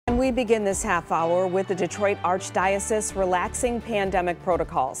We begin this half hour with the Detroit Archdiocese relaxing pandemic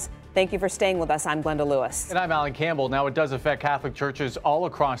protocols. Thank you for staying with us. I'm Glenda Lewis. And I'm Alan Campbell. Now, it does affect Catholic churches all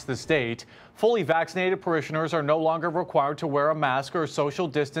across the state. Fully vaccinated parishioners are no longer required to wear a mask or social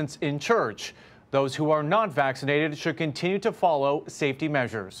distance in church. Those who are not vaccinated should continue to follow safety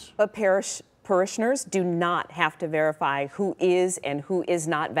measures. But parishioners do not have to verify who is and who is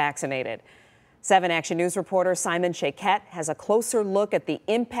not vaccinated. 7 Action News reporter Simon Shaquette has a closer look at the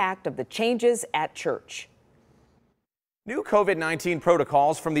impact of the changes at church. New COVID-19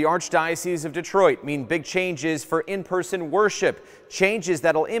 protocols from the Archdiocese of Detroit mean big changes for in-person worship, changes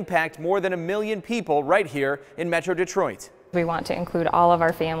that'll impact more than 1 million people right here in Metro Detroit. We want to include all of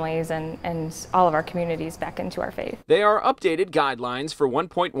our families and all of our communities back into our faith. They are updated guidelines for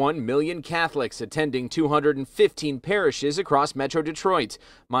 1.1 million Catholics attending 215 parishes across Metro Detroit.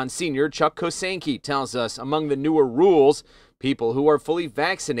 Monsignor Chuck Kosanke tells us among the newer rules, people who are fully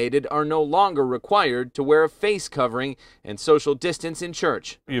vaccinated are no longer required to wear a face covering and social distance in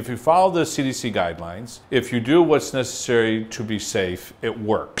church. If you follow the CDC guidelines, if you do what's necessary to be safe, it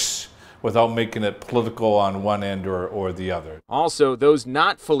works, without making it political on one end or the other. Also, those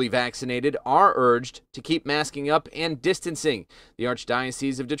not fully vaccinated are urged to keep masking up and distancing. The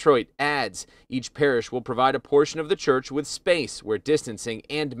Archdiocese of Detroit adds each parish will provide a portion of the church with space where distancing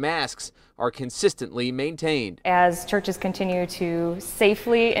and masks are consistently maintained. As churches continue to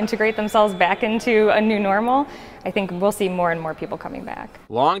safely integrate themselves back into a new normal, I think we'll see more and more people coming back.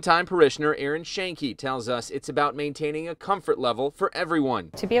 Longtime parishioner Aaron Shanke tells us it's about maintaining a comfort level for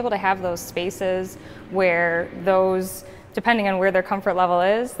everyone. To be able to have those spaces where those, depending on where their comfort level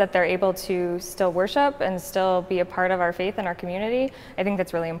is, that they're able to still worship and still be a part of our faith and our community, I think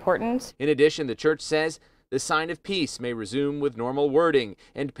that's really important. In addition, the church says the sign of peace may resume with normal wording,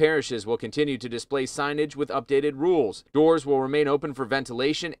 and parishes will continue to display signage with updated rules. Doors will remain open for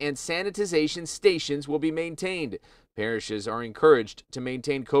ventilation, and sanitization stations will be maintained. Parishes are encouraged to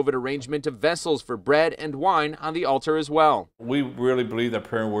maintain COVID arrangement of vessels for bread and wine on the altar as well. We really believe that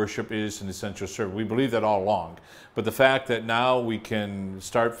prayer and worship is an essential service. We believe that all along. But the fact that now we can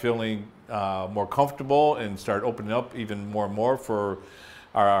start feeling more comfortable and start opening up even more and more for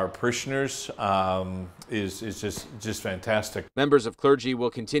our parishioners is just fantastic. Members of clergy will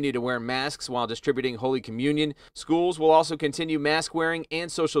continue to wear masks while distributing Holy Communion. Schools will also continue mask wearing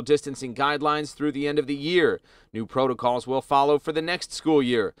and social distancing guidelines through the end of the year. New protocols will follow for the next school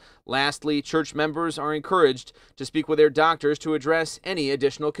year. Lastly, church members are encouraged to speak with their doctors to address any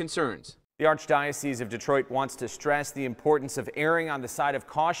additional concerns. The Archdiocese of Detroit wants to stress the importance of erring on the side of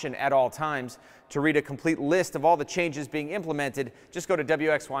caution at all times. To read a complete list of all the changes being implemented, just go to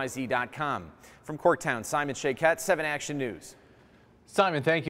WXYZ.com. From Corktown, Simon Shaquette, 7 Action News. Simon, thank you.